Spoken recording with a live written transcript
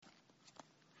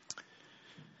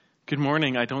Good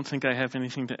morning. I don't think I have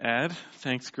anything to add.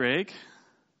 Thanks, Greg.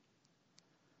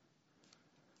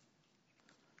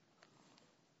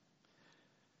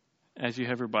 As you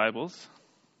have your Bibles,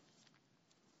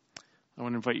 I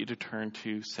want to invite you to turn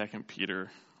to 2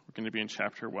 Peter. We're going to be in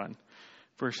chapter 1,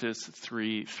 verses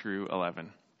 3 through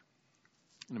 11,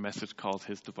 in a message called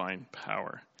His Divine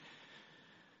Power.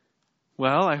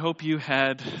 Well, I hope you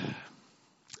had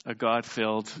a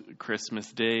God-filled Christmas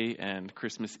Day and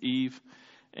Christmas Eve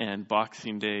and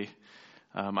Boxing Day.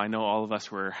 I know all of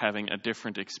us were having a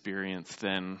different experience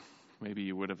than maybe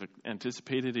you would have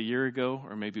anticipated a year ago,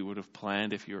 or maybe would have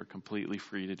planned if you were completely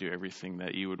free to do everything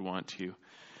that you would want to.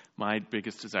 My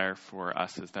biggest desire for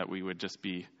us is that we would just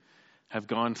have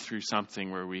gone through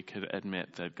something where we could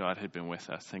admit that God had been with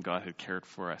us and God had cared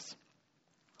for us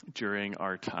during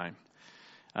our time.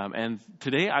 And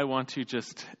today I want to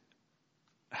just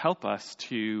help us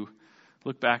to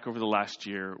look back over the last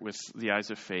year with the eyes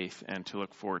of faith and to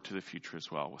look forward to the future as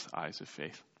well with eyes of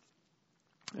faith.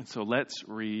 And so let's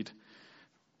read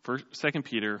 2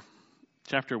 Peter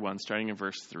chapter 1, starting in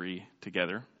verse 3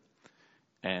 together,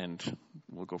 and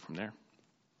we'll go from there.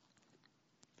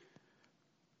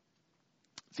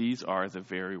 These are the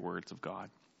very words of God.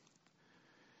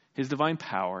 His divine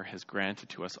power has granted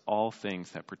to us all things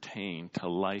that pertain to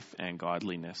life and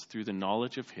godliness through the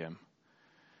knowledge of Him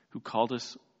who called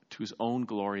us to His own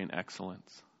glory and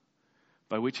excellence,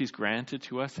 by which He's granted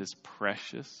to us His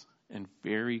precious and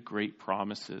very great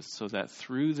promises, so that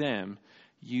through them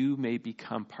you may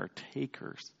become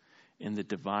partakers in the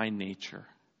divine nature,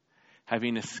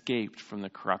 having escaped from the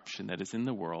corruption that is in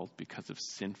the world because of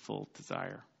sinful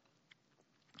desire.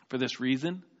 For this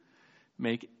reason,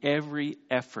 make every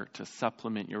effort to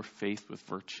supplement your faith with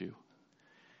virtue,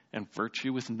 and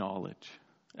virtue with knowledge,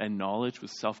 and knowledge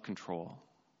with self-control,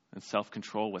 and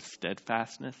self-control with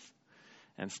steadfastness,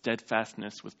 and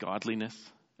steadfastness with godliness,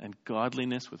 and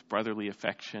godliness with brotherly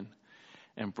affection,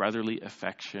 and brotherly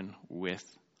affection with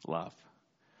love.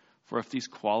 For if these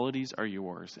qualities are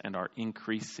yours and are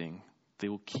increasing, they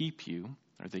keep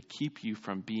you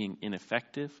from being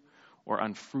ineffective or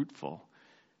unfruitful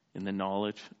in the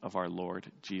knowledge of our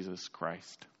Lord Jesus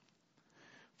Christ.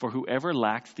 For whoever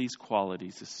lacks these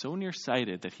qualities is so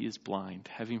nearsighted that he is blind,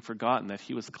 having forgotten that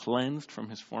he was cleansed from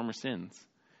his former sins.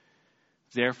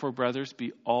 Therefore, brothers,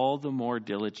 be all the more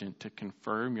diligent to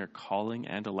confirm your calling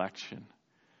and election.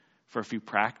 For if you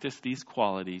practice these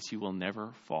qualities, you will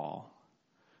never fall.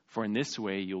 For in this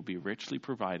way there will be richly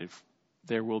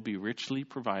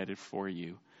provided for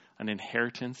you an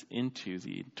inheritance into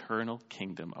the eternal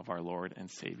kingdom of our Lord and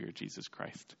Savior, Jesus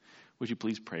Christ. Would you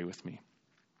please pray with me?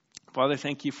 Father,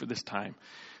 thank you for this time.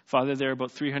 Father, there are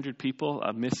about 300 people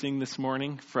missing this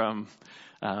morning from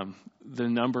the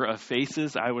number of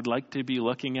faces I would like to be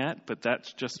looking at, but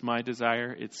that's just my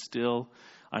desire. It's still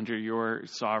under your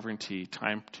sovereignty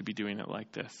time to be doing it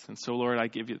like this. And so, Lord, I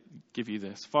give you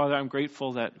this. Father, I'm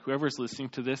grateful that whoever's listening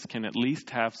to this can at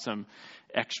least have some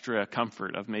extra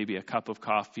comfort of maybe a cup of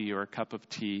coffee or a cup of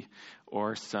tea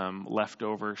or some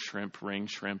leftover ring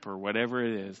shrimp, or whatever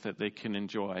it is that they can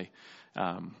enjoy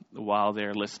while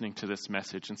they're listening to this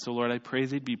message. And so, Lord, I pray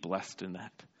they'd be blessed in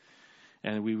that.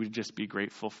 And we would just be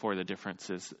grateful for the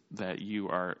differences that you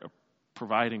are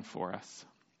providing for us.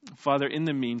 Father, in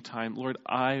the meantime, Lord,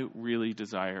 I really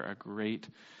desire a great,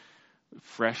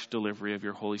 fresh delivery of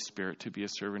your Holy Spirit to be a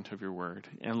servant of your word.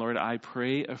 And Lord, I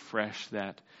pray afresh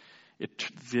that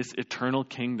this eternal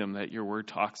kingdom that your word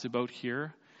talks about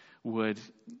here would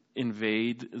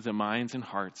invade the minds and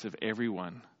hearts of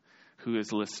everyone who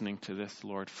is listening to this,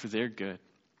 Lord, for their good.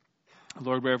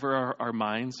 Lord, wherever our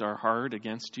minds are hard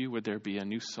against you, would there be a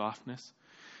new softness?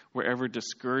 Wherever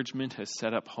discouragement has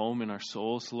set up home in our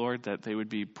souls, Lord, that they would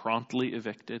be promptly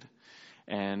evicted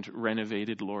and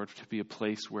renovated, Lord, to be a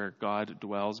place where God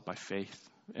dwells by faith.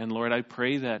 And Lord, I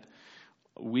pray that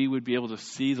we would be able to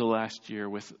see the last year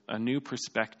with a new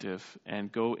perspective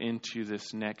and go into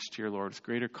this next year, Lord, with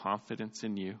greater confidence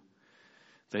in you,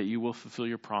 that you will fulfill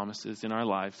your promises in our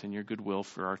lives and your goodwill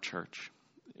for our church.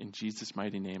 In Jesus'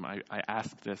 mighty name, I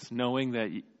ask this, knowing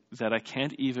that I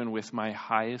can't even with my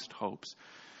highest hopes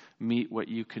meet what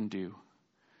you can do,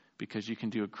 because you can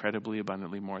do incredibly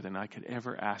abundantly more than I could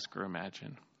ever ask or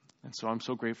imagine. And so I'm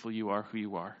so grateful you are who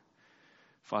you are.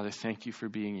 Father, thank you for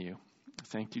being you.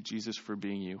 Thank you, Jesus, for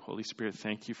being you. Holy Spirit,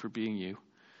 thank you for being you.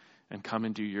 And come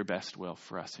and do your best will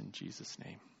for us in Jesus'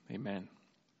 name. Amen.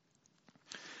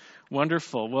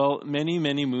 Wonderful. Well, many,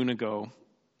 many moon ago,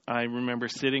 I remember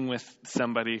sitting with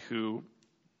somebody who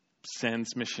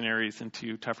sends missionaries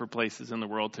into tougher places in the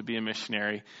world to be a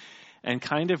missionary, and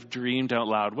kind of dreamed out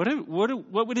loud.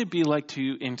 What would it be like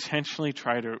to intentionally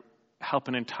try to help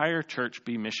an entire church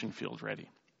be mission field ready.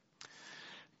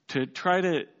 To try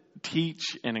to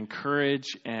teach and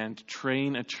encourage and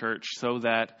train a church so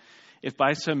that if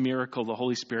by some miracle the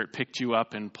Holy Spirit picked you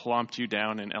up and plonked you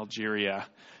down in Algeria,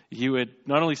 you would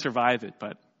not only survive it,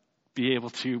 but be able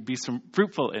to be some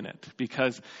fruitful in it.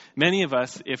 Because many of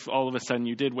us, if all of a sudden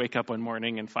you did wake up one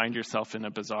morning and find yourself in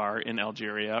a bazaar in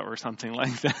Algeria or something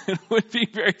like that, would be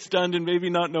very stunned and maybe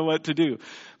not know what to do.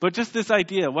 But just this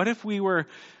idea, what if we were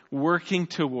working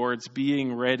towards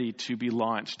being ready to be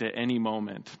launched at any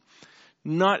moment?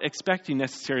 Not expecting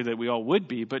necessarily that we all would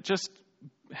be, but just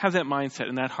have that mindset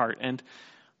and that heart. And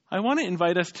I want to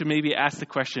invite us to maybe ask the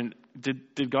question,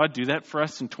 did God do that for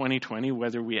us in 2020,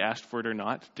 whether we asked for it or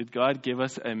not? Did God give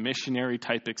us a missionary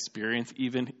type experience,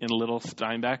 even in Little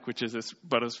Steinbach, which is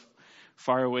about as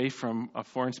far away from a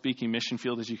foreign-speaking mission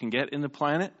field as you can get in the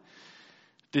planet?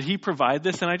 Did he provide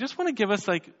this? And I just want to give us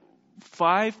like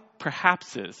 5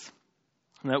 perhapses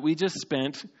that we just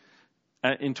spent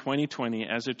in 2020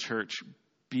 as a church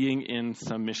being in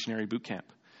some missionary boot camp.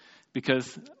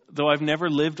 Because though I've never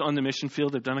lived on the mission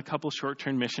field, I've done a couple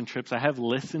short-term mission trips. I have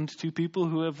listened to people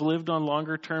who have lived on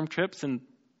longer-term trips, and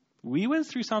we went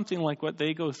through something like what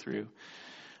they go through.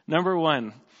 Number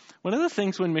one of the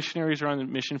things when missionaries are on the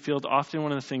mission field, often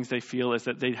one of the things they feel is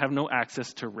that they have no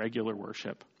access to regular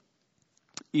worship.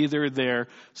 Either they're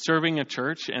serving a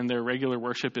church and their regular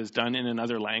worship is done in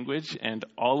another language and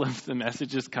all of the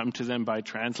messages come to them by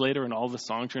translator and all the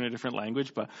songs are in a different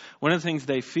language. But one of the things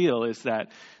they feel is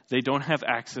that they don't have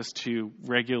access to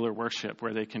regular worship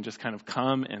where they can just kind of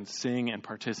come and sing and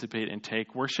participate and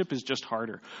take. Worship is just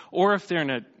harder. Or if they're in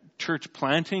a church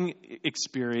planting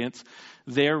experience,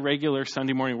 their regular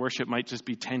Sunday morning worship might just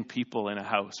be 10 people in a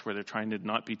house where they're trying to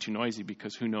not be too noisy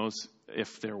because who knows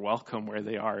if they're welcome where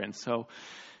they are.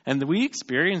 And we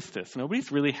experienced this.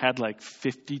 Nobody's really had like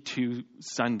 52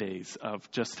 Sundays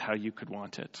of just how you could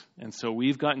want it. And so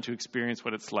we've gotten to experience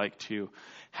what it's like to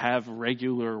have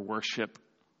regular worship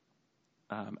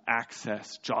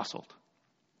access jostled.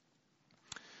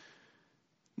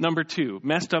 Number 2,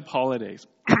 messed up holidays.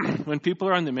 When people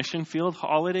are on the mission field,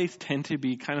 holidays tend to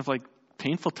be kind of like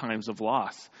painful times of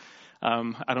loss.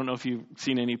 I don't know if you've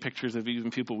seen any pictures of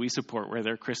even people we support where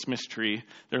their Christmas tree,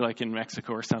 they're like in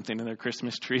Mexico or something, and their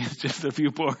Christmas tree is just a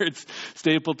few boards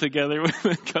stapled together with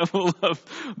a couple of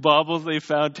baubles they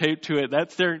found taped to it.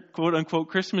 That's their quote-unquote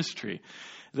Christmas tree.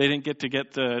 They didn't get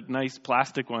the nice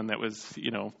plastic one that was,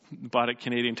 bought at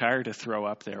Canadian Tire to throw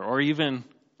up there, or even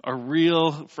a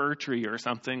real fir tree or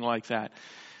something like that.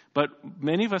 But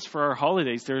many of us, for our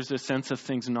holidays, there's a sense of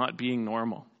things not being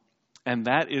normal. And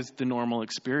that is the normal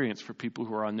experience for people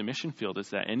who are on the mission field, is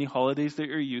that any holidays that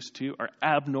you're used to are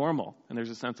abnormal. And there's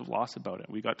a sense of loss about it.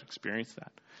 We got to experience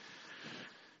that.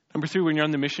 Number 3, when you're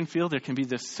on the mission field, there can be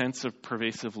this sense of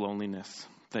pervasive loneliness,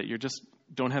 that you just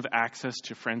don't have access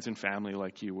to friends and family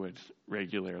like you would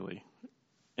regularly.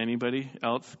 Anybody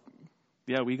else?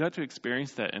 Yeah, we got to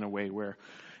experience that in a way where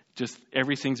just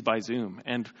everything's by Zoom.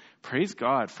 And praise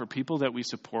God for people that we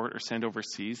support or send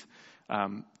overseas.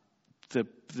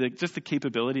 Just the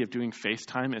capability of doing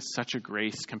FaceTime is such a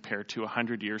grace compared to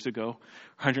 100 years ago,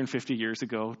 150 years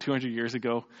ago, 200 years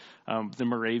ago. The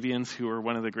Moravians, who are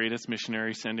one of the greatest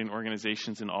missionary sending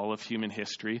organizations in all of human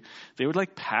history, they would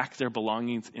pack their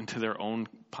belongings into their own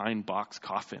pine box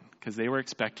coffin because they were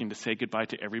expecting to say goodbye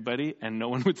to everybody and no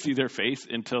one would see their face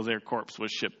until their corpse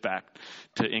was shipped back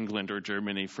to England or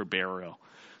Germany for burial.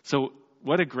 So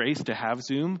what a grace to have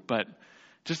Zoom, but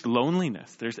just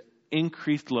loneliness. There's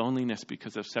increased loneliness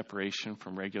because of separation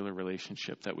from regular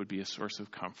relationship that would be a source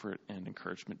of comfort and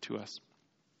encouragement to us.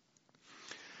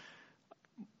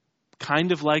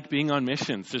 Kind of like being on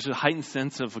missions. There's a heightened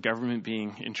sense of government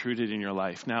being intruded in your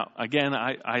life. Now, again,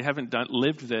 I haven't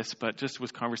lived this, but just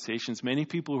with conversations, many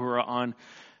people who are on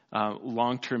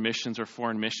long-term missions or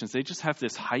foreign missions, they just have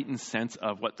this heightened sense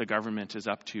of what the government is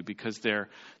up to because they're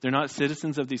not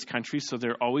citizens of these countries, so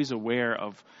they're always aware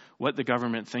of what the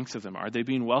government thinks of them. Are they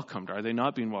being welcomed? Are they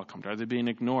not being welcomed? Are they being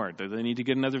ignored? Do they need to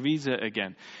get another visa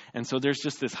again? And so there's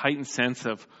just this heightened sense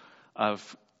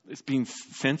of being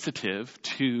sensitive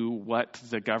to what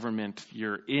the government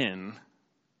you're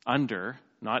under,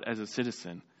 not as a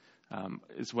citizen,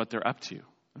 is what they're up to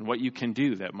and what you can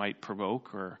do that might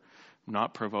provoke or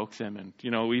not provoke them. And,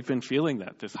 we've been feeling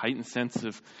this heightened sense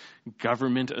of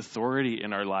government authority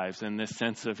in our lives and this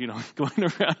sense of, going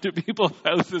around to people's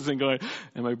houses and going,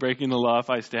 am I breaking the law if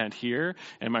I stand here?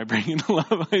 Am I breaking the law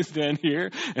if I stand here?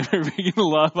 Am I breaking the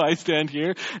law if I stand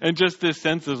here? And just this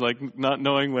sense of not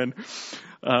knowing when,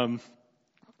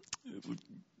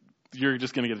 you're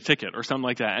just going to get a ticket or something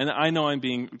like that. And I know I'm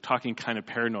talking kind of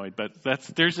paranoid, but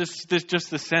there's just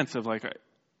this sense of like,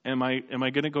 am I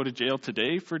going to go to jail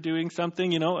today for doing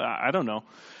something? I don't know.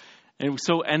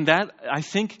 And that I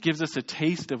think gives us a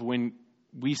taste of when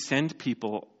we send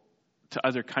people to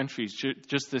other countries,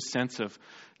 just this sense of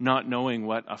not knowing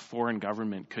what a foreign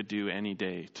government could do any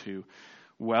day to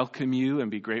welcome you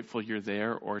and be grateful you're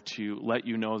there, or to let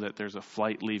you know that there's a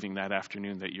flight leaving that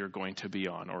afternoon that you're going to be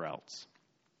on or else.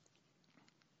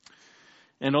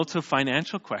 And also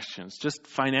financial questions. Just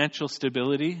financial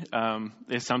stability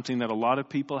is something that a lot of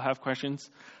people have questions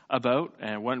about,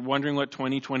 and wondering what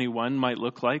 2021 might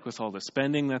look like with all the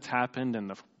spending that's happened and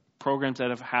the programs that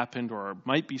have happened or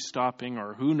might be stopping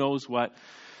or who knows what.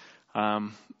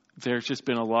 There's just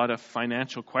been a lot of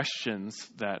financial questions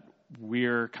that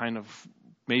we're kind of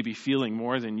maybe feeling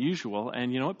more than usual.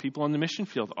 And you know what? People on the mission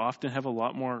field often have a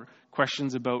lot more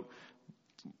questions about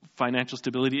financial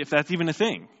stability, if that's even a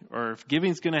thing, or if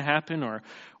giving's going to happen,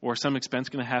 or some expense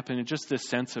going to happen, and just this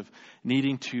sense of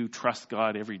needing to trust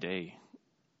God every day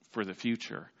for the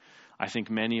future. I think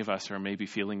many of us are maybe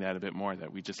feeling that a bit more,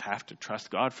 that we just have to trust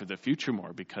God for the future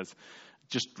more, because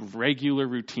just regular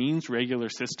routines, regular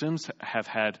systems have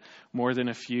had more than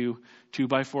a few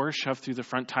 2x4s shoved through the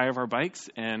front tire of our bikes,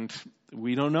 and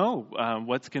we don't know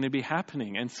what's going to be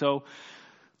happening. And so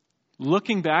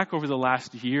looking back over the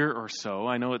last year or so,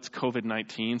 I know it's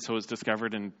COVID-19, so it was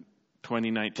discovered in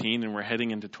 2019, and we're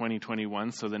heading into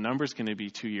 2021, so the number's going to be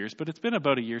 2 years, but it's been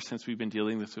about a year since we've been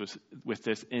dealing with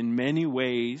this. In many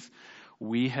ways,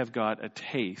 we have got a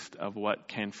taste of what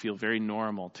can feel very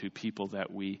normal to people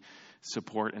that we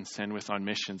support and send with on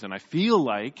missions. And I feel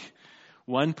like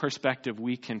one perspective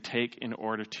we can take in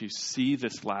order to see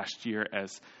this last year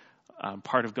as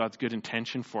part of God's good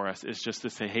intention for us is just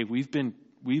to say, hey, we've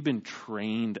been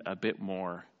trained a bit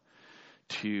more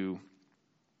to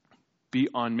be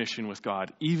on mission with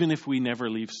God, even if we never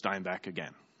leave Steinbach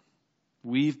again.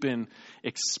 We've been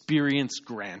experience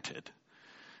granted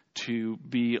to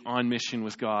be on mission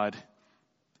with God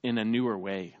in a newer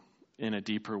way, in a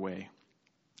deeper way.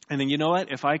 And then you know what?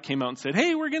 If I came out and said,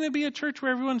 hey, we're going to be a church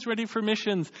where everyone's ready for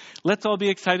missions, let's all be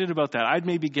excited about that. I'd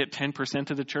maybe get 10%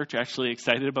 of the church actually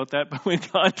excited about that. But when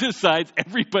God decides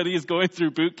everybody is going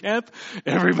through boot camp,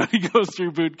 everybody goes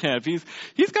through boot camp.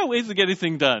 He's got ways to get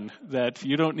anything done that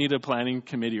you don't need a planning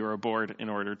committee or a board in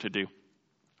order to do.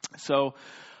 So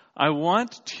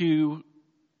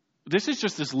this is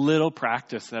just this little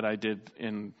practice that I did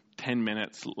in 10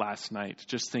 minutes last night,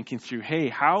 just thinking through, hey,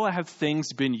 how have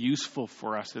things been useful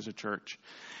for us as a church?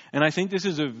 And I think this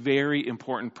is a very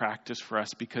important practice for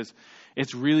us, because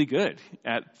it's really good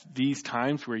at these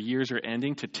times where years are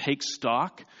ending to take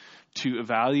stock, to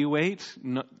evaluate,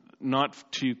 not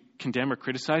to condemn or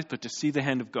criticize, but to see the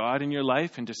hand of God in your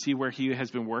life and to see where he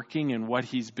has been working and what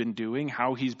he's been doing,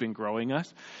 how he's been growing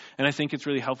us. And I think it's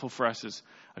really helpful for us as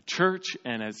a church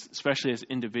and especially as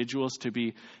individuals to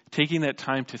be taking that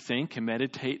time to think and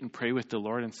meditate and pray with the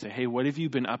Lord and say, hey, what have you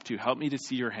been up to? Help me to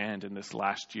see your hand in this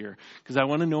last year, because I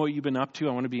want to know what you've been up to.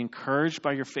 I want to be encouraged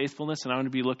by your faithfulness, and I want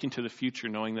to be looking to the future,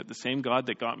 knowing that the same God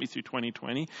that got me through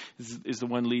 2020 is the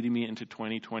one leading me into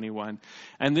 2021.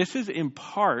 And this is in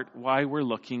part why we're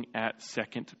looking at 2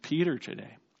 Peter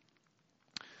today.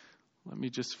 Let me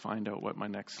just find out what my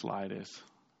next slide is.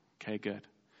 Okay, good.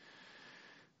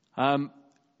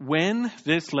 When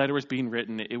this letter was being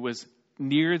written, it was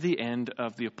near the end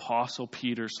of the Apostle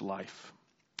Peter's life.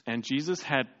 And Jesus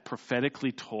had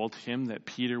prophetically told him that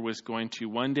Peter was going to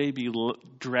one day be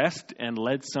dressed and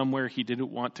led somewhere he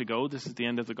didn't want to go. This is the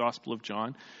end of the Gospel of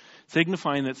John,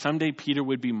 signifying that someday Peter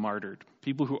would be martyred.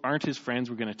 People who aren't his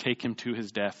friends were going to take him to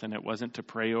his death, and it wasn't to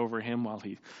pray over him while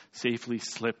he safely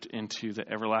slipped into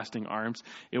the everlasting arms.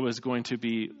 It was going to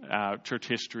be, church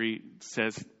history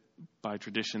says by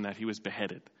tradition, that he was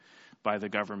beheaded by the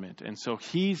government. And so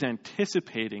he's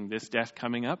anticipating this death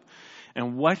coming up.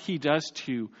 And what he does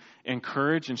to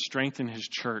encourage and strengthen his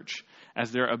church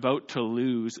as they're about to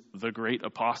lose the great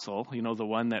apostle, the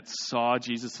one that saw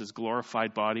Jesus'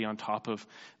 glorified body on top of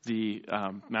the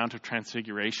Mount of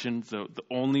Transfiguration, the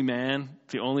only man,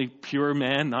 the only pure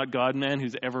man, not God man,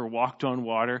 who's ever walked on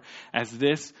water, as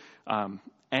this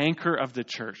anchor of the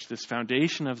church, this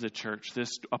foundation of the church,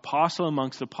 this apostle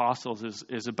amongst apostles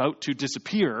is about to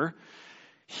disappear.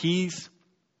 He's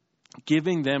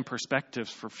giving them perspectives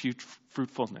for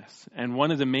fruitfulness. And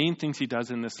one of the main things he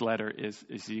does in this letter is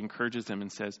he encourages them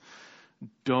and says,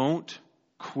 don't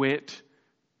quit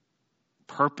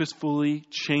purposefully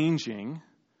changing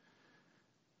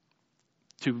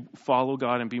to follow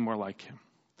God and be more like him.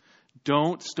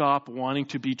 Don't stop wanting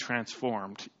to be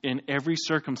transformed in every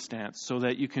circumstance so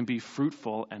that you can be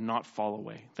fruitful and not fall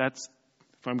away. That's,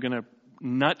 if I'm going to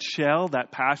nutshell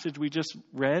that passage we just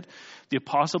read, the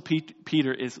Apostle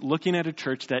Peter is looking at a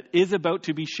church that is about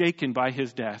to be shaken by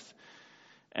his death.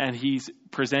 And he's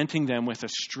presenting them with a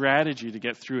strategy to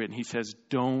get through it. And he says,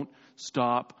 don't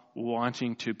stop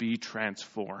wanting to be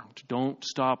transformed. Don't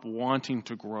stop wanting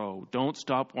to grow. Don't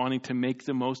stop wanting to make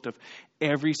the most of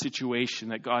every situation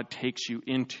that God takes you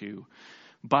into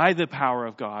by the power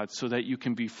of God so that you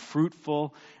can be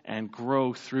fruitful and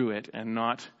grow through it and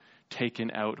not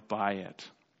taken out by it.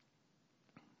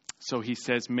 So he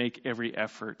says, make every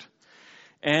effort.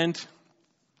 And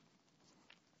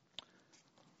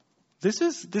this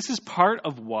is part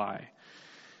of why.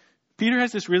 Peter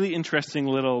has this really interesting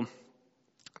little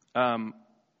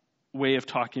way of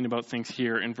talking about things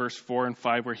here in verse 4 and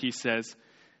 5 where he says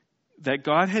that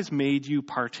God has made you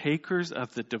partakers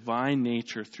of the divine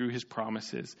nature through his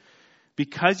promises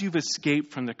because you've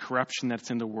escaped from the corruption that's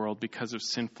in the world because of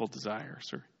sinful desires.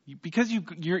 Or because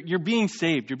you're being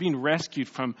saved, you're being rescued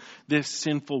from this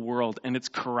sinful world and its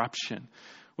corruption.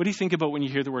 What do you think about when you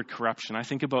hear the word corruption? I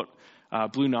think about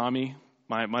Blue Nami,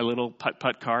 my little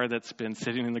putt-putt car that's been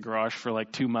sitting in the garage for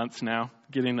like 2 months now,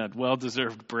 getting a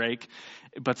well-deserved break,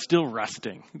 but still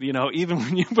rusting. You know, even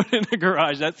when you put it in the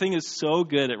garage, that thing is so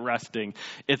good at rusting.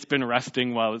 It's been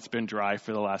rusting while it's been dry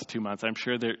for the last 2 months. I'm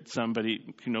sure that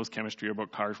somebody who knows chemistry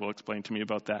about cars will explain to me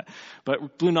about that.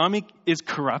 But Blue Nami is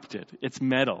corrupted. It's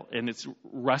metal, and it's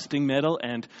rusting metal,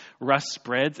 and rust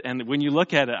spreads. And when you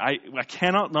look at it, I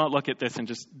cannot not look at this and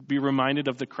just be reminded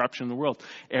of the corruption in the world.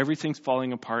 Everything's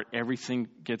falling apart. Everything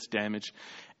gets damaged.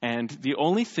 And the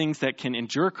only things that can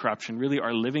endure corruption really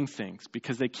are living things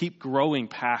because they keep growing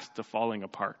past the falling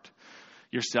apart.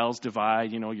 Your cells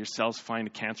divide, your cells find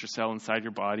a cancer cell inside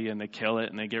your body and they kill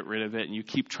it and they get rid of it and you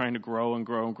keep trying to grow and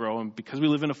grow and grow. And because we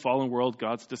live in a fallen world,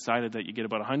 God's decided that you get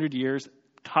about 100 years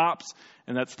tops,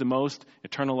 and that's the most.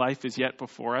 Eternal life is yet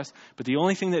before us. But the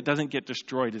only thing that doesn't get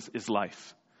destroyed is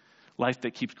life. Life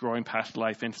that keeps growing past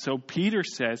life. And so Peter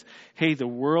says, hey, the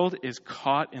world is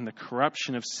caught in the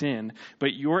corruption of sin, but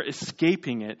you're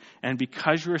escaping it. And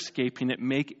because you're escaping it,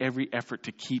 make every effort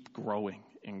to keep growing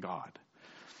in God.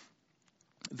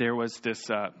 There was this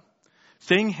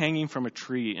thing hanging from a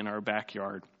tree in our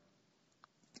backyard.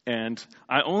 And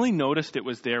I only noticed it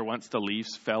was there once the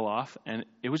leaves fell off. And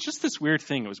it was just this weird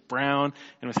thing. It was brown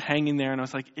and it was hanging there. And I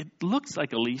was like, it looks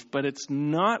like a leaf, but it's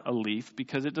not a leaf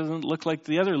because it doesn't look like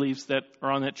the other leaves that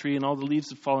are on that tree. And all the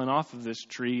leaves have fallen off of this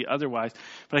tree otherwise.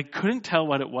 But I couldn't tell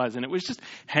what it was. And it was just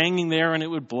hanging there and it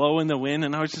would blow in the wind.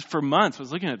 And I was just, for months, I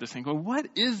was looking at this thing going, what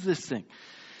is this thing?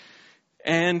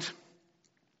 And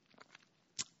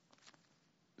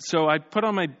so I put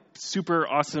on my super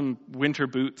awesome winter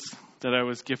boots that I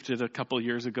was gifted a couple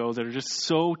years ago that are just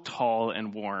so tall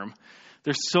and warm.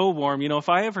 They're so warm. If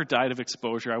I ever died of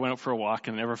exposure, I went out for a walk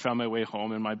and never found my way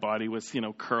home and my body was,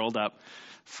 curled up,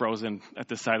 frozen at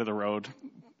the side of the road.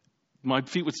 My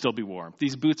feet would still be warm.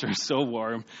 These boots are so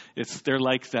warm. They're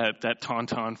like that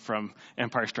Tauntaun from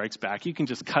Empire Strikes Back. You can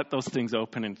just cut those things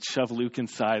open and shove Luke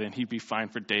inside and he'd be fine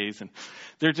for days. And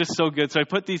they're just so good. So I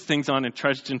put these things on and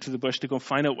trudged into the bush to go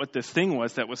find out what this thing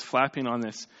was that was flapping on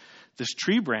this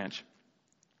tree branch.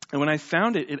 And when I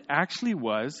found it, it actually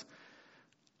was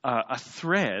a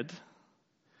thread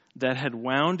that had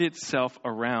wound itself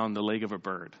around the leg of a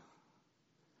bird.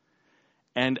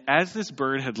 And as this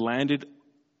bird had landed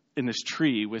in this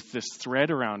tree with this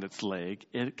thread around its leg,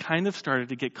 it kind of started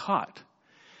to get caught.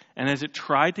 And as it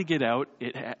tried to get out,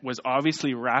 it was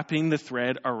obviously wrapping the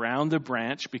thread around the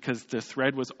branch because the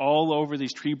thread was all over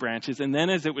these tree branches. And then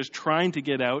as it was trying to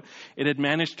get out, it had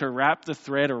managed to wrap the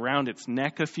thread around its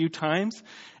neck a few times,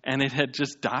 and it had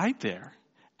just died there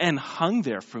and hung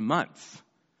there for months,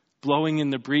 blowing in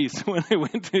the breeze. When I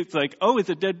went, it's like, oh, it's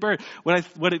a dead bird.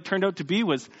 What it turned out to be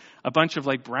was a bunch of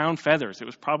like brown feathers. It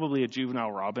was probably a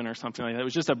juvenile robin or something like that. It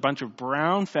was just a bunch of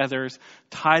brown feathers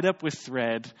tied up with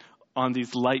thread on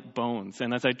these light bones.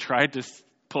 And as I tried to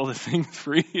pull the thing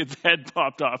free, its head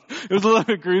popped off. It was a little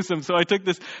bit gruesome. So I took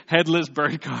this headless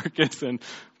bird carcass and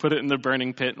put it in the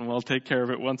burning pit, and we'll take care of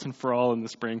it once and for all in the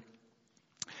spring.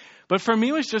 But for me,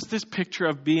 it was just this picture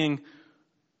of being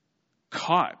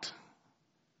caught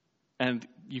and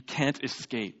you can't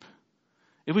escape.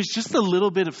 It was just a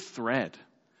little bit of thread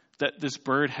that this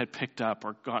bird had picked up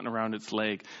or gotten around its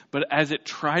leg. But as it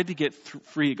tried to get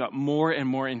free, it got more and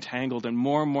more entangled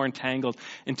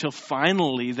until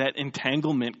finally that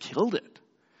entanglement killed it.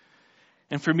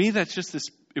 And for me, it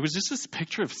was just this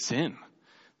picture of sin.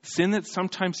 Sin that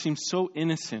sometimes seems so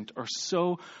innocent or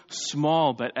so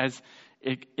small, but as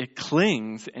it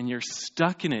clings and you're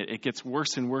stuck in it. It gets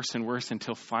worse and worse and worse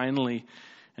until finally,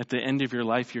 at the end of your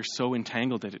life, you're so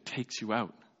entangled that it takes you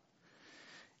out.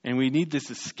 And we need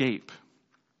this escape.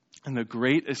 And the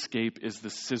great escape is the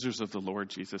scissors of the Lord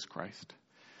Jesus Christ,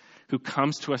 who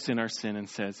comes to us in our sin and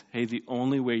says, hey, the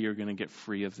only way you're going to get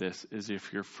free of this is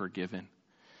if you're forgiven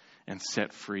and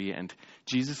set free. And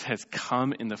Jesus has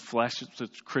come in the flesh. That's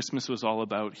what Christmas was all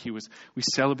about. We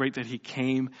celebrate that he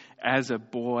came as a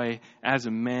boy, as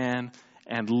a man,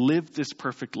 and lived this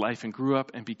perfect life and grew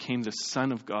up and became the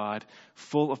Son of God,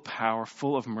 full of power,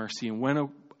 full of mercy, and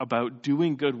went about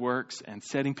doing good works and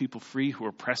setting people free who are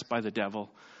oppressed by the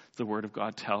devil, the Word of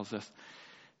God tells us.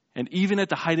 And even at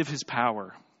the height of his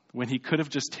power, when he could have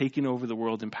just taken over the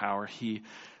world in power, he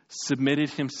submitted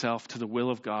himself to the will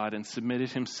of God and submitted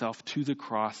himself to the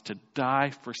cross to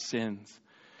die for sins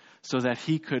so that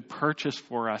he could purchase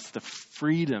for us the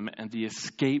freedom and the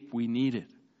escape we needed.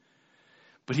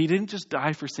 But he didn't just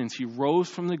die for sins. He rose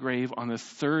from the grave on the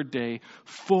third day,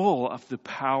 full of the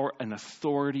power and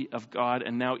authority of God,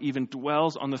 and now even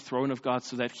dwells on the throne of God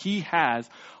so that he has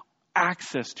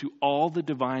access to all the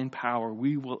divine power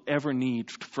we will ever need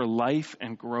for life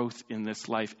and growth in this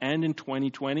life, and in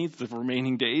 2020, the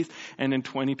remaining days, and in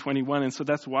 2021. And so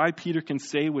that's why Peter can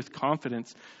say with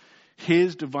confidence,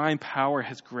 his divine power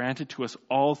has granted to us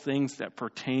all things that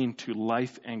pertain to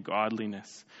life and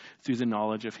godliness through the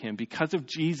knowledge of him. Because of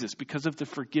Jesus, because of the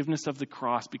forgiveness of the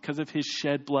cross, because of his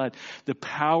shed blood, the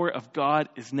power of God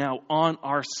is now on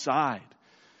our side.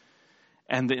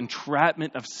 And the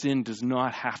entrapment of sin does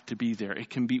not have to be there.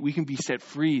 We can be set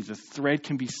free. The thread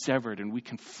can be severed and we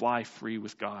can fly free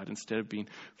with God instead of being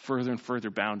further and further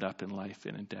bound up in life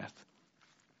and in death.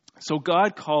 So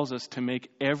God calls us to make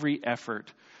every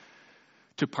effort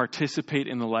to participate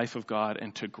in the life of God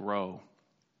and to grow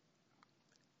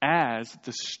as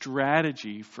the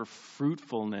strategy for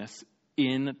fruitfulness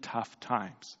in tough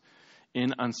times,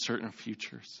 in uncertain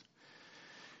futures.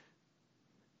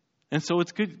 And so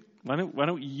it's good. Why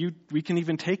don't we can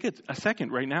even take a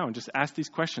second right now and just ask these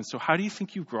questions. So how do you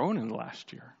think you've grown in the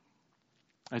last year?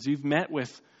 As you've met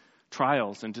with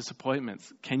trials and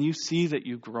disappointments, can you see that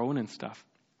you've grown in stuff?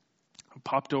 I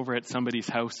popped over at somebody's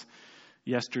house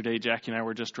yesterday. Jackie and I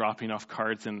were just dropping off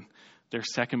cards, and their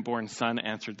second-born son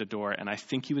answered the door, and I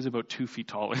think he was about 2 feet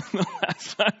taller than the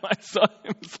last time I saw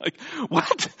him. It's like,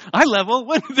 what? Eye level?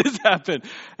 When did this happen?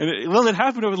 And it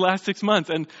happened over the last 6 months,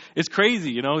 and it's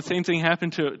crazy. The same thing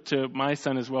happened to my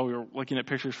son as well. We were looking at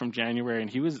pictures from January, and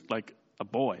he was like a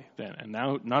boy then, and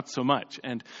now not so much.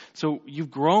 And so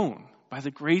you've grown by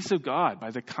the grace of God,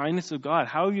 by the kindness of God.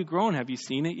 How have you grown? Have you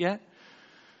seen it yet?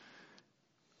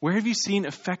 Where have you seen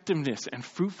effectiveness and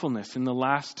fruitfulness in the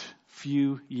last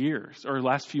few years, or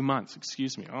last few months,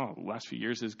 excuse me. Oh, the last few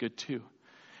years is good too.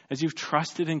 As you've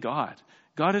trusted in God,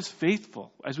 God is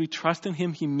faithful. As we trust in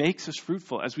him, he makes us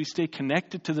fruitful. As we stay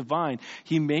connected to the vine,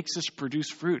 he makes us produce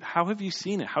fruit. How have you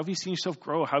seen it? How have you seen yourself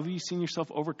grow? How have you seen yourself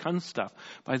overcome stuff?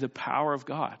 By the power of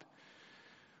God.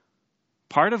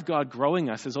 Part of God growing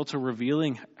us is also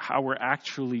revealing how we're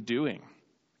actually doing.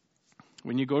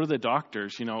 When you go to the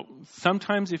doctors,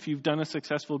 sometimes if you've done a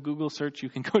successful Google search, you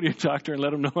can go to your doctor and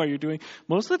let them know how you're doing.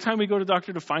 Most of the time we go to the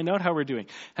doctor to find out how we're doing.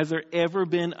 Has there ever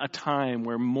been a time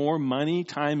where more money,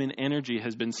 time, and energy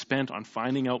has been spent on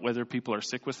finding out whether people are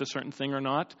sick with a certain thing or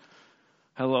not?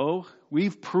 Hello?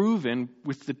 We've proven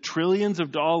with the trillions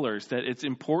of dollars that it's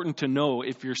important to know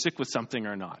if you're sick with something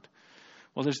or not.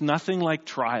 Well, there's nothing like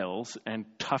trials and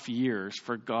tough years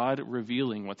for God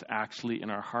revealing what's actually in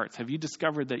our hearts. Have you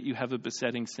discovered that you have a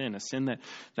besetting sin, a sin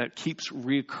that keeps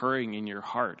reoccurring in your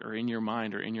heart or in your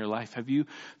mind or in your life? Have you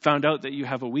found out that you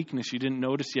have a weakness you didn't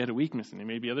notice you had a weakness, and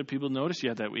maybe other people noticed you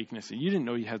had that weakness, and you didn't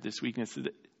know you had this weakness?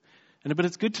 But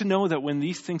it's good to know that when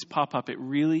these things pop up, it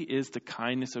really is the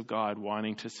kindness of God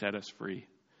wanting to set us free.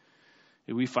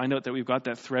 If we find out that we've got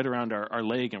that thread around our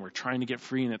leg and we're trying to get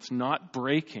free and it's not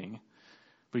breaking,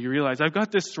 but you realize, I've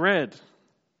got this thread.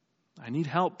 I need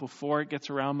help before it gets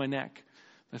around my neck.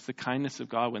 That's the kindness of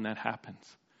God when that happens.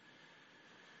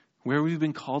 Where we've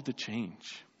been called to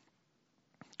change.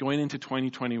 Going into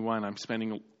 2021, I'm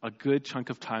spending a good chunk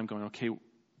of time going, okay,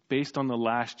 based on the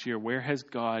last year, where has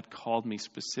God called me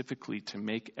specifically to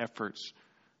make efforts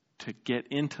to get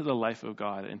into the life of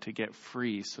God and to get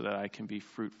free so that I can be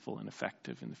fruitful and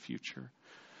effective in the future?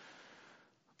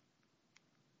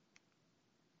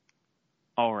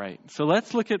 All right, so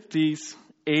let's look at these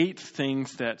 8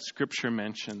 things that Scripture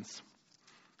mentions.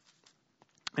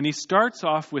 And he starts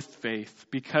off with faith,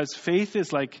 because faith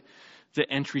is like the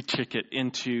entry ticket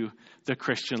into the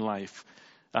Christian life.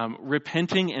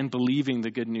 Repenting and believing the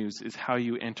good news is how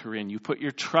you enter in. You put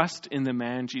your trust in the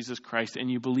man, Jesus Christ, and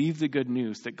you believe the good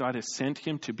news that God has sent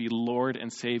him to be Lord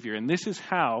and Savior. And this is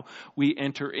how we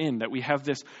enter in, that we have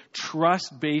this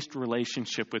trust-based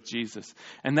relationship with Jesus.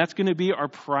 And that's going to be our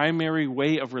primary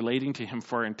way of relating to him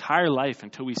for our entire life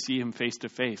until we see him face to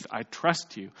face. I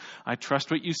trust you. I trust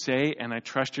what you say, and I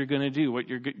trust you're going to do what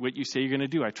you say you're going to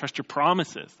do. I trust your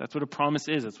promises. That's what a promise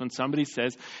is. It's when somebody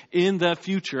says, in the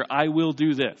future, I will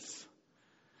do this.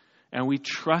 And we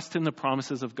trust in the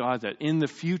promises of God that in the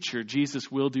future, Jesus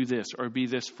will do this or be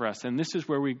this for us. And this is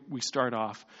where we start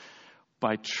off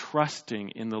by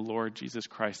trusting in the Lord Jesus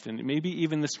Christ. And maybe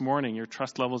even this morning, your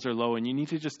trust levels are low and you need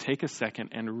to just take a second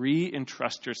and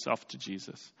re-entrust yourself to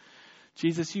Jesus.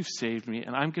 Jesus, you've saved me,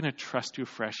 and I'm going to trust you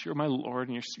afresh. You're my Lord,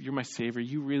 and you're my Savior.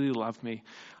 You really love me.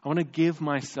 I want to give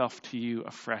myself to you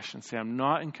afresh and say, I'm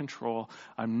not in control.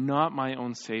 I'm not my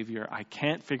own Savior. I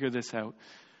can't figure this out.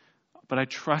 But I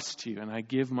trust you, and I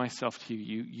give myself to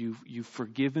you. You've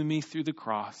forgiven me through the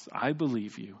cross. I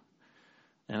believe you.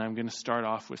 And I'm going to start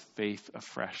off with faith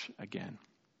afresh again.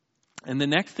 And the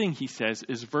next thing he says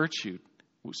is virtue.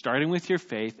 Starting with your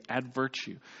faith, add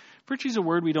virtue. Virtue is a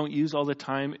word we don't use all the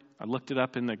time. I looked it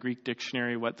up in the Greek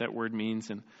dictionary, what that word means,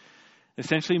 and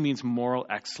essentially means moral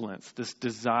excellence, this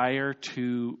desire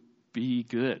to be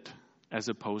good as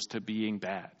opposed to being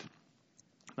bad.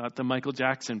 Not the Michael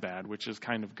Jackson bad, which is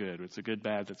kind of good. It's a good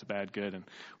bad that's a bad good. And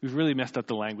we've really messed up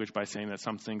the language by saying that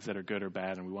some things that are good are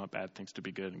bad, and we want bad things to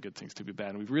be good and good things to be bad.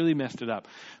 And we've really messed it up.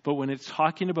 But when it's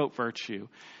talking about virtue,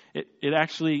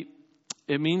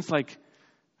 it means like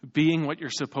being what you're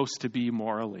supposed to be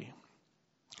morally.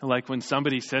 Like when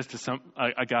somebody says to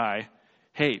a guy,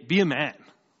 hey, be a man.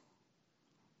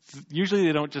 Usually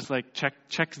they don't just like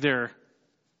check their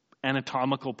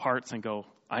anatomical parts and go,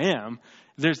 I am.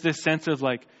 There's this sense of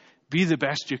like, be the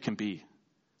best you can be.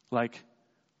 Like,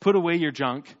 put away your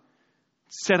junk,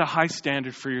 set a high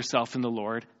standard for yourself in the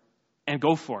Lord, and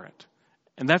go for it.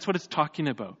 And that's what it's talking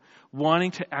about.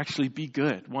 Wanting to actually be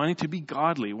good, wanting to be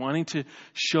godly, wanting to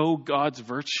show God's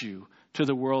virtue to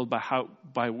the world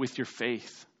with your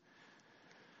faith.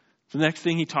 The next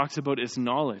thing he talks about is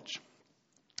knowledge.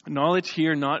 Knowledge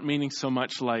here not meaning so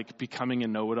much like becoming a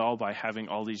know-it-all by having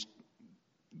all these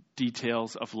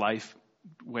details of life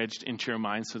wedged into your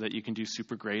mind so that you can do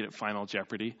super great at Final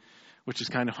Jeopardy, which is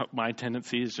kind of my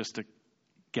tendency, is just to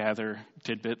gather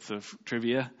tidbits of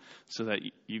trivia so that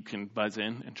you can buzz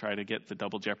in and try to get the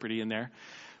double Jeopardy in there.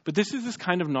 But this is this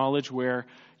kind of knowledge where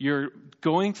you're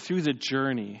going through the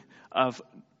journey of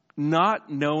not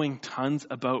knowing tons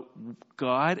about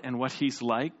God and what he's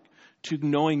like to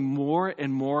knowing more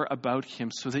and more about him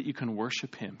so that you can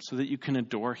worship him, so that you can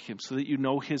adore him, so that you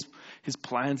know his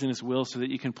plans and his will, so that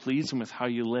you can please him with how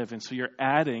you live. And so you're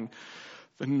adding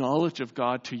the knowledge of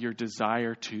God to your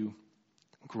desire to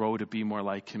grow to be more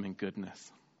like him in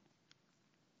goodness.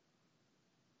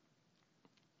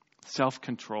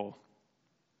 Self-control.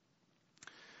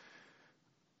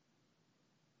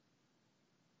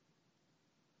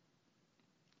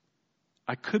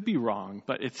 I could be wrong,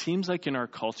 but it seems like in our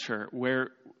culture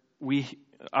where we,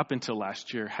 up until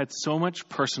last year, had so much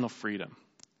personal freedom.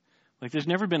 Like there's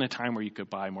never been a time where you could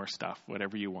buy more stuff,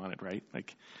 whatever you wanted, right?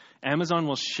 Like Amazon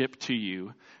will ship to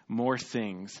you more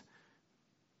things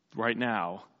right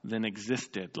now than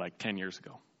existed like 10 years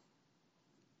ago.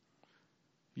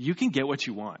 You can get what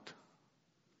you want,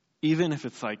 even if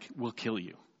it's like, we'll kill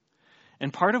you.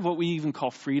 And part of what we even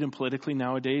call freedom politically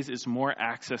nowadays is more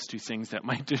access to things that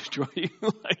might destroy you,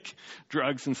 like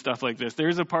drugs and stuff like this.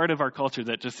 There's a part of our culture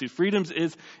that just sees freedoms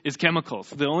is chemicals.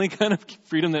 The only kind of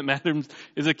freedom that matters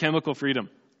is a chemical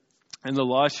freedom. And the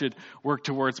law should work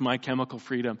towards my chemical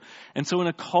freedom. And so in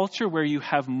a culture where you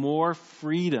have more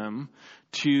freedom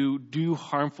to do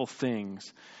harmful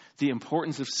things, the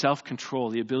importance of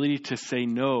self-control, the ability to say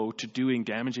no to doing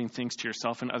damaging things to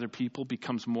yourself and other people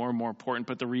becomes more and more important.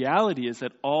 But the reality is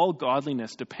that all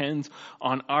godliness depends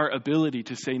on our ability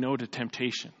to say no to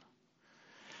temptation.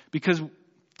 Because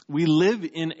we live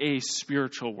in a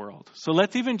spiritual world. So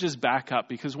let's even just back up,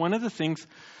 because one of the things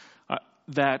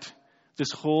that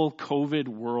this whole COVID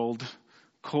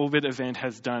event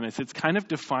has done is it's kind of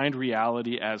defined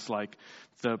reality as like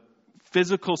the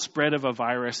physical spread of a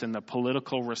virus and the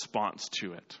political response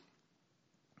to it.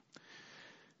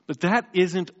 But that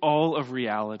isn't all of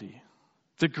reality.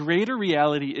 The greater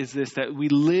reality is this, that we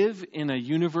live in a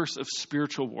universe of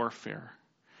spiritual warfare,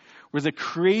 where the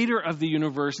creator of the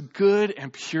universe, good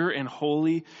and pure and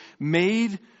holy,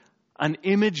 made an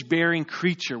image-bearing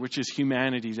creature, which is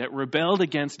humanity, that rebelled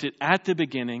against it at the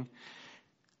beginning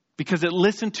because it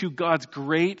listened to God's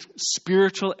great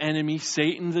spiritual enemy,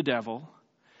 Satan the devil,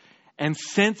 And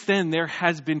since then, there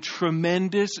has been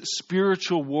tremendous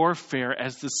spiritual warfare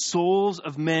as the souls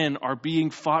of men are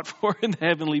being fought for in the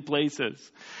heavenly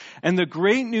places. And the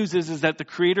great news is that the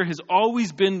Creator has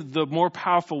always been the more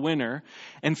powerful winner.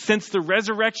 And since the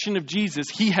resurrection of Jesus,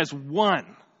 he has won.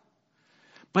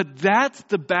 But that's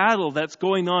the battle that's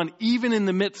going on even in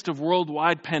the midst of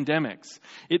worldwide pandemics.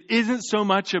 It isn't so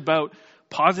much about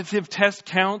positive test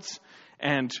counts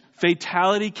and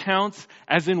fatality counts,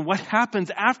 as in what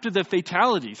happens after the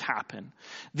fatalities happen.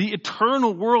 The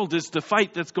eternal world is the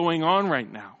fight that's going on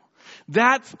right now.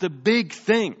 That's the big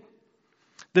thing.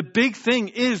 The big thing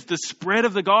is the spread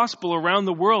of the gospel around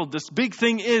the world. This big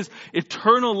thing is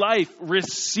eternal life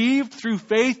received through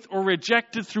faith or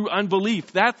rejected through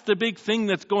unbelief. That's the big thing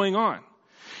that's going on.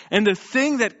 And the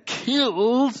thing that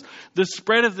kills the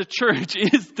spread of the church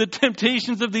is the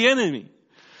temptations of the enemy.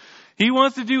 He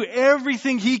wants to do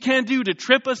everything he can do to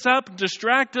trip us up,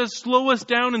 distract us, slow us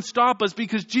down, and stop us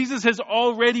because Jesus has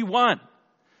already won.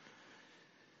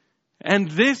 And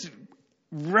this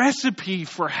recipe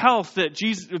for health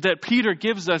that Peter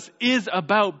gives us is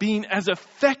about being as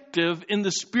effective in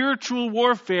the spiritual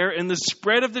warfare and the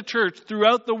spread of the church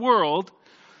throughout the world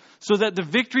so that the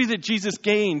victory that Jesus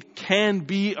gained can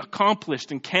be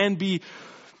accomplished and can be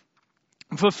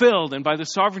fulfilled. And by the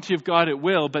sovereignty of God it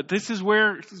will. But this is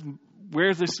where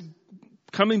this,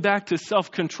 coming back to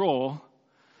self-control,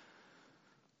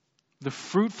 the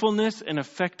fruitfulness and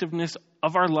effectiveness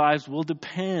of our lives will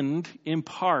depend in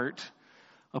part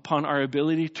upon our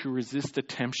ability to resist the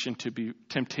temptation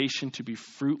to be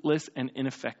fruitless and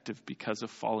ineffective because of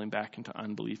falling back into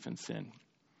unbelief and sin.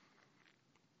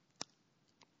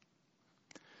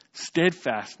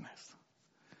 Steadfastness.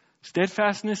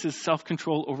 Steadfastness is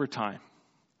self-control over time.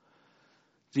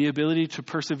 The ability to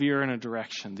persevere in a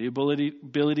direction. The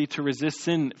ability to resist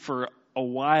sin for a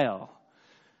while.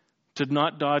 To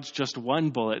not dodge just one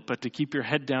bullet, but to keep your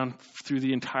head down through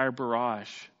the entire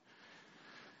barrage.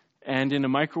 And in a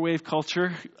microwave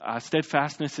culture,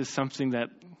 steadfastness is something that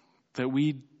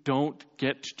we don't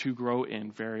get to grow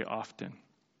in very often.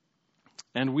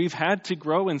 And we've had to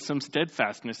grow in some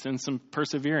steadfastness and some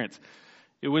perseverance.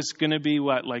 It was going to be,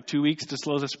 2 weeks to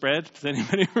slow the spread? Does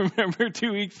anybody remember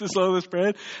 2 weeks to slow the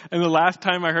spread? And the last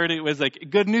time I heard it was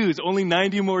good news, only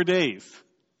 90 more days.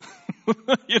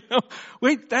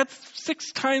 Wait, that's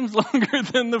 6 times longer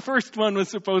than the first one was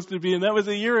supposed to be, and that was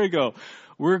a year ago.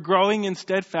 We're growing in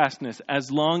steadfastness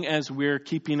as long as we're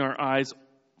keeping our eyes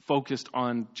focused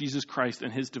on Jesus Christ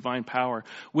and his divine power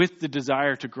with the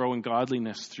desire to grow in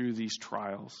godliness through these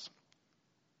trials.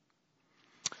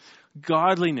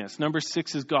 Godliness. Number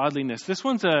 6 is godliness. This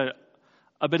one's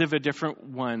a bit of a different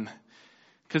one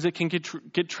because it can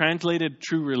get translated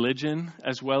true religion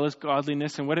as well as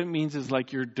godliness. And what it means is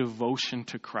your devotion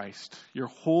to Christ. Your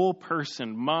whole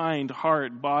person, mind,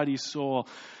 heart, body, soul,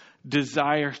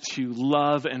 desire to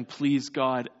love and please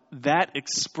God. That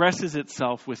expresses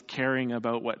itself with caring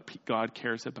about what God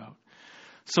cares about.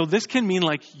 So this can mean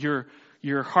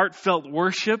your heartfelt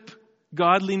worship,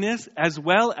 godliness, as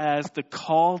well as the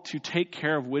call to take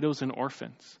care of widows and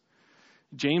orphans.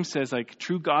 James says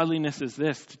true godliness is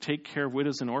this, to take care of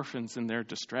widows and orphans in their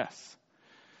distress.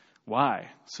 Why?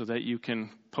 So that you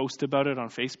can post about it on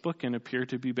Facebook and appear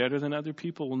to be better than other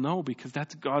people? Well, no, because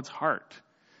that's God's heart.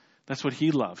 That's what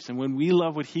he loves. And when we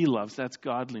love what he loves, that's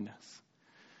godliness.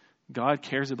 God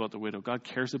cares about the widow. God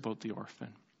cares about the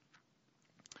orphan.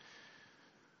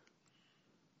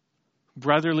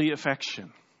 Brotherly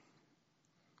affection.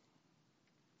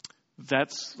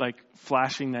 That's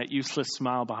flashing that useless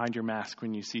smile behind your mask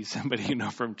when you see somebody you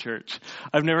know from church.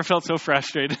 I've never felt so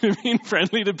frustrated being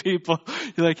friendly to people.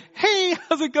 You're like, hey,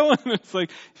 how's it going? It's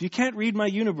if you can't read my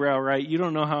unibrow right, you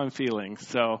don't know how I'm feeling.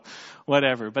 So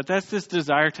whatever. But that's this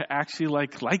desire to actually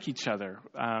like each other,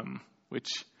 which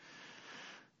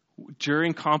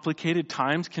during complicated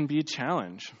times can be a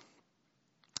challenge.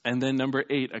 And then number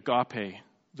 8, agape,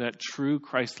 that true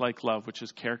Christ-like love, which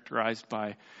is characterized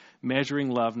by measuring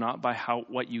love not by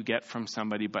what you get from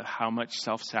somebody, but how much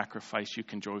self-sacrifice you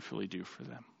can joyfully do for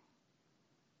them.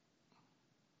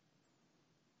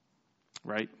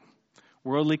 Right?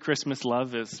 Worldly Christmas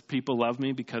love is people love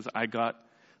me because I got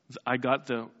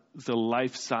the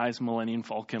life-size Millennium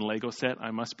Falcon Lego set.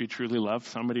 I must be truly loved.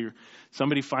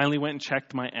 Somebody finally went and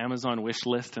checked my Amazon wish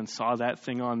list and saw that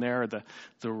thing on there,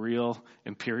 the real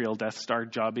Imperial Death Star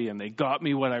jobby, and they got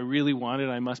me what I really wanted.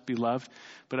 I must be loved.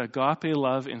 But agape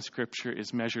love in Scripture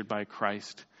is measured by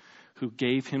Christ, who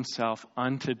gave himself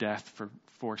unto death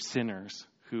for sinners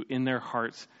who in their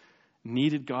hearts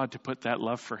needed God to put that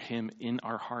love for him in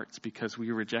our hearts because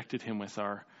we rejected him with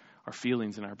our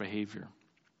feelings and our behavior.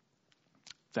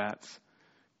 That's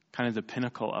kind of the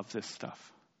pinnacle of this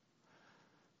stuff.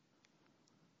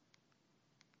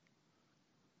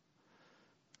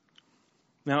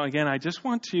 Now, again, I just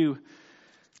want to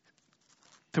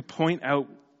point out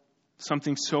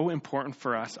something so important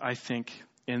for us, I think,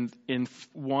 in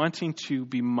wanting to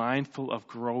be mindful of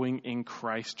growing in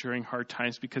Christ during hard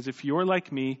times. Because if you're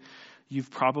like me,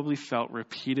 you've probably felt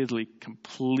repeatedly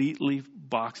completely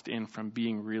boxed in from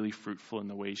being really fruitful in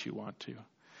the ways you want to.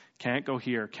 Can't go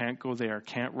here, can't go there,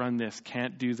 can't run this,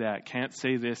 can't do that, can't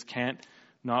say this, can't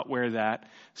not wear that.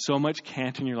 So much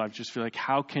can't in your life. Just feel like,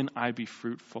 how can I be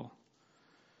fruitful?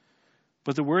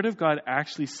 But the Word of God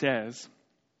actually says,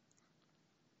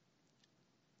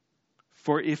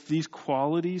 for if these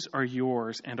qualities are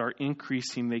yours and are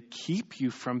increasing, they keep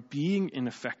you from being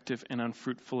ineffective and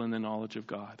unfruitful in the knowledge of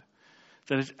God.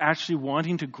 That is actually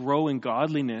wanting to grow in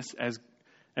godliness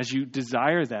as you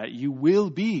desire that, you will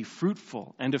be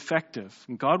fruitful and effective.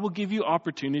 And God will give you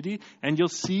opportunity, and you'll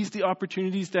seize the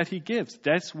opportunities that He gives.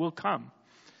 That will come.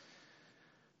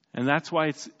 And that's why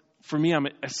it's, for me, I'm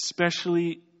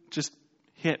especially just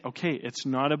hit, okay, it's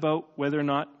not about whether or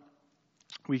not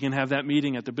we can have that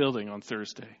meeting at the building on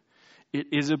Thursday. It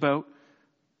is about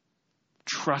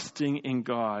trusting in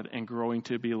God and growing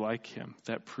to be like Him.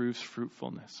 That proves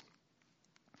fruitfulness.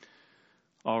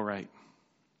 All right,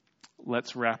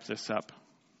 let's wrap this up.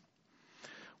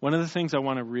 One of the things I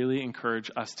want to really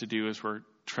encourage us to do as we're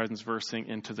transversing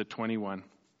into the 21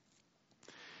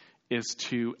 is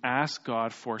to ask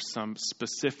God for some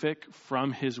specific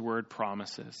from His Word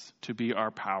promises to be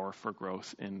our power for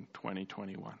growth in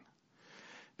 2021.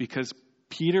 Because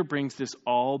Peter brings this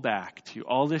all back to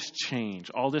all this change,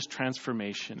 all this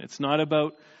transformation. It's not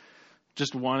about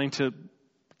just wanting to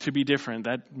be different.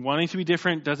 That wanting to be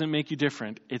different doesn't make you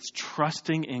different. It's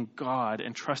trusting in God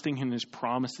and trusting in His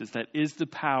promises that is the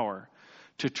power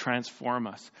to transform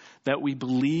us. That we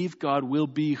believe God will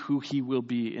be who He will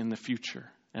be in the future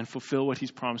and fulfill what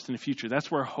He's promised in the future.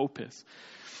 That's where hope is.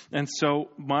 And so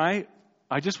I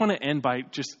just want to end by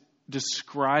just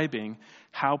describing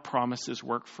how promises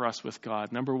work for us with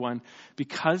God. Number one,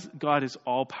 because God is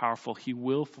all-powerful, He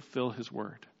will fulfill His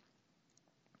word.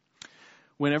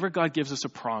 Whenever God gives us a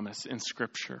promise in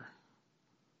Scripture,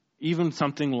 even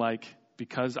something like,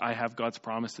 because I have God's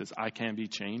promises, I can be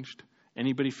changed.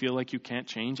 Anybody feel like you can't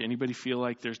change? Anybody feel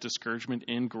like there's discouragement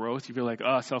in growth? You feel like,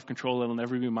 self-control, it'll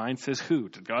never be mine. Says who?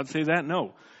 Did God say that?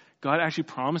 No. God actually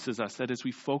promises us that as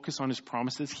we focus on His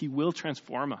promises, He will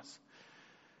transform us.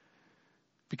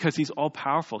 Because He's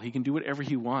all-powerful. He can do whatever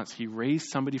He wants. He raised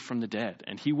somebody from the dead,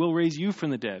 and He will raise you from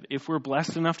the dead. If we're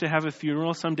blessed enough to have a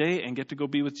funeral someday and get to go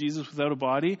be with Jesus without a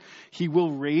body, He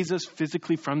will raise us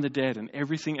physically from the dead, and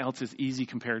everything else is easy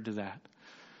compared to that.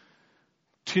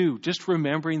 2, just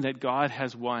remembering that God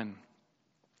has won.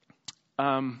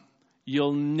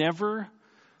 You'll never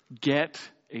get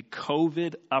a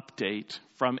COVID update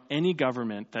from any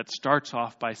government that starts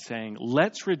off by saying,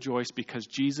 let's rejoice because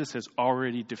Jesus has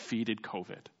already defeated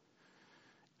COVID.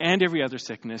 And every other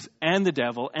sickness, and the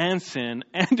devil, and sin,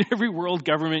 and every world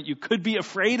government you could be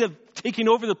afraid of taking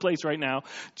over the place right now.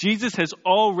 Jesus has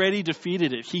already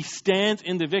defeated it. He stands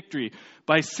in the victory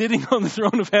by sitting on the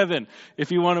throne of heaven,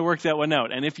 if you want to work that one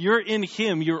out. And if you're in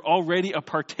Him, you're already a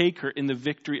partaker in the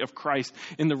victory of Christ,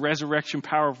 in the resurrection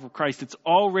power of Christ. It's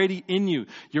already in you.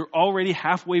 You're already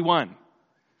halfway won.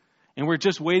 And we're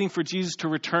just waiting for Jesus to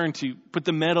return to put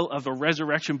the medal of a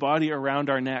resurrection body around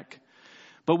our neck.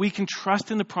 But we can trust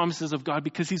in the promises of God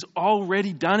because He's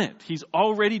already done it. He's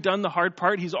already done the hard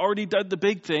part. He's already done the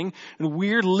big thing. And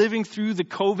we're living through the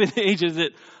COVID age as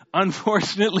it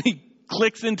unfortunately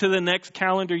clicks into the next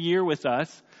calendar year with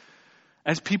us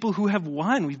as people who have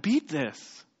won. We beat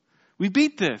this. We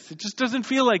beat this. It just doesn't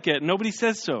feel like it. Nobody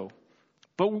says so.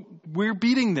 But we're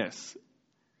beating this.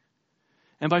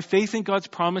 And by faith in God's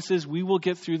promises, we will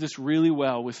get through this really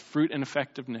well with fruit and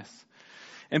effectiveness.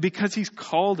 And because He's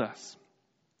called us,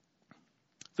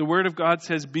 the Word of God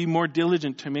says, be more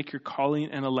diligent to make your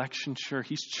calling and election sure.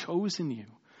 He's chosen you.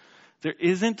 There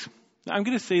isn't, I'm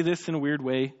going to say this in a weird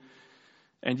way,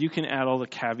 and you can add all the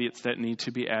caveats that need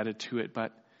to be added to it,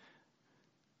 but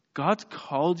God's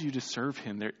called you to serve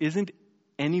Him. There isn't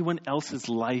anyone else's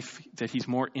life that He's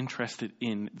more interested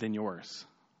in than yours.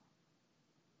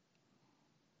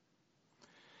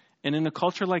 And in a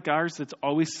culture like ours,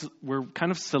 we're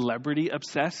kind of celebrity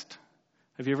obsessed.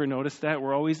 Have you ever noticed that?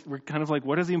 We're kind of like,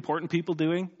 what are the important people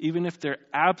doing? Even if they're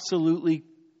absolutely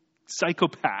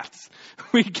psychopaths,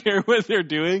 we care what they're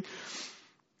doing.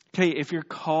 Okay, if you're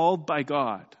called by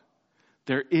God,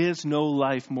 there is no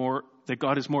life that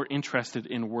God is more interested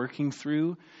in working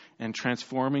through and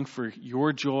transforming for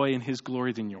your joy and His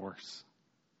glory than yours.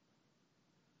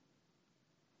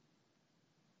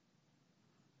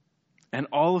 And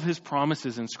all of his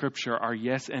promises in Scripture are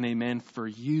yes and amen for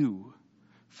you,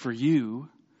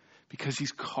 because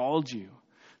he's called you.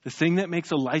 The thing that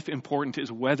makes a life important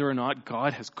is whether or not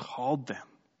God has called them.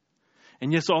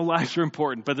 And yes, all lives are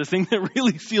important, but the thing that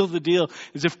really seals the deal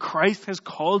is if Christ has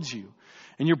called you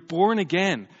and you're born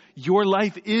again, your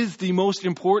life is the most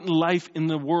important life in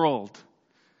the world,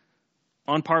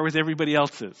 on par with everybody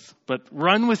else's. But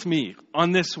run with me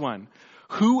on this one.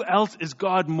 Who else is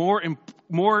God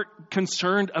more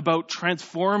concerned about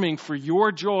transforming for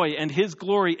your joy and his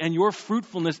glory and your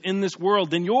fruitfulness in this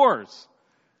world than yours?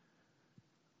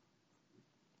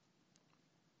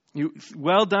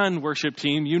 Well done, worship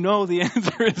team. You know the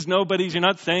answer is nobody's. You're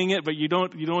not saying it, but you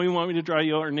don't even want me to draw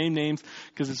you out or name names,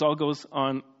 because this all goes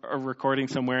on a recording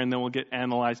somewhere and then we'll get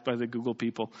analyzed by the Google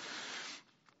people.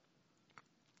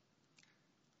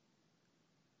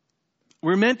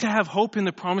 We're meant to have hope in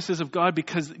the promises of God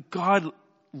because God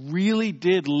really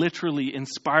did literally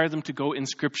inspire them to go in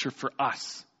Scripture for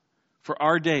us, for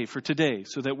our day, for today,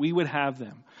 so that we would have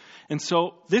them. And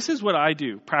so this is what I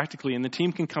do practically, and the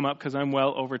team can come up because I'm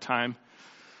well over time.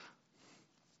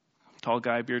 Tall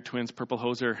guy, beard twins, purple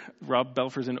hoser, Rob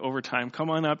Belfer's in overtime. Come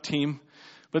on up, team.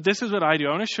 But this is what I do.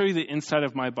 I want to show you the inside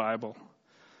of my Bible.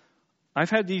 I've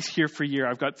had these here for a year.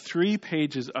 I've got 3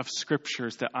 pages of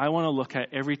scriptures that I want to look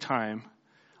at every time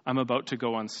I'm about to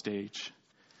go on stage.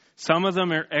 Some of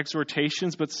them are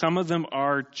exhortations, but some of them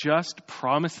are just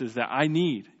promises that I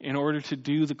need in order to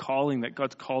do the calling that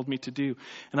God's called me to do.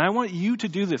 And I want you to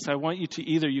do this. I want you to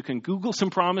you can Google some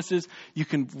promises, you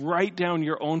can write down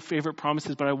your own favorite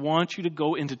promises, but I want you to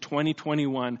go into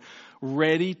 2021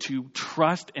 ready to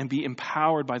trust and be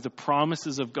empowered by the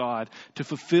promises of God to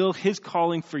fulfill his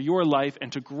calling for your life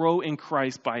and to grow in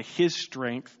Christ by his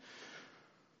strength.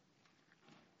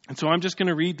 And so I'm just going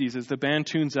to read these as the band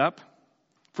tunes up.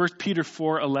 1 Peter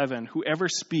 4:11, whoever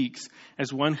speaks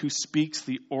as one who speaks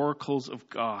the oracles of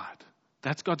God.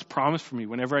 That's God's promise for me.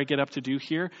 Whenever I get up to do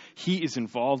here, he is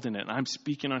involved in it. And I'm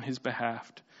speaking on his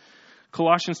behalf.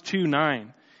 Colossians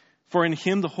 2:9, for in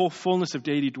him the whole fullness of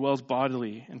deity dwells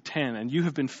bodily. And 10, and you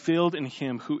have been filled in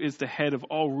him who is the head of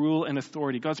all rule and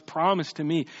authority. God's promise to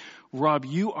me, Rob,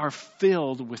 you are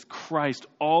filled with Christ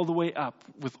all the way up,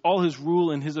 with all his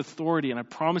rule and his authority. And I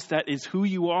promise that is who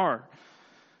you are.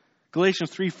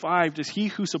 Galatians 3:5, does he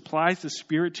who supplies the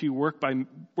Spirit to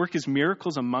work his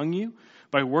miracles among you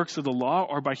by works of the law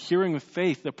or by hearing with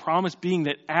faith? The promise being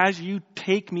that as you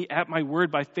take me at my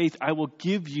word by faith, I will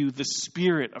give you the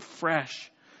Spirit afresh.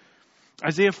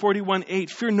 Isaiah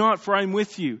 41:8, fear not, for I am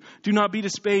with you. Do not be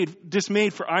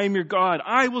dismayed, for I am your God.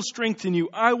 I will strengthen you.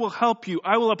 I will help you.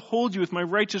 I will uphold you with my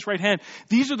righteous right hand.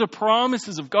 These are the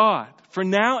promises of God for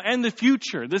now and the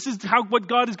future. This is what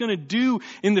God is going to do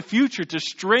in the future, to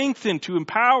strengthen, to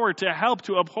empower, to help,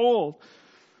 to uphold.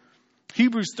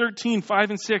 Hebrews 13:5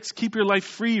 and 6, keep your life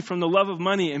free from the love of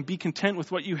money and be content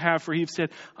with what you have, for he has said,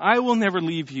 I will never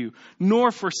leave you nor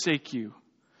forsake you.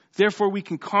 Therefore, we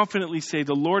can confidently say,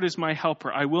 the Lord is my helper.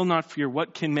 I will not fear.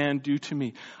 What can man do to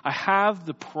me? I have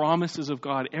the promises of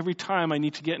God every time I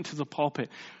need to get into the pulpit,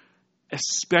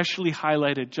 especially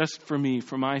highlighted just for me,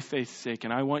 for my faith's sake.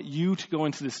 And I want you to go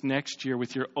into this next year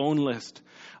with your own list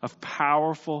of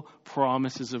powerful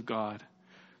promises of God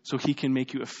so he can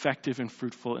make you effective and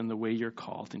fruitful in the way you're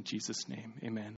called. In Jesus' name, amen.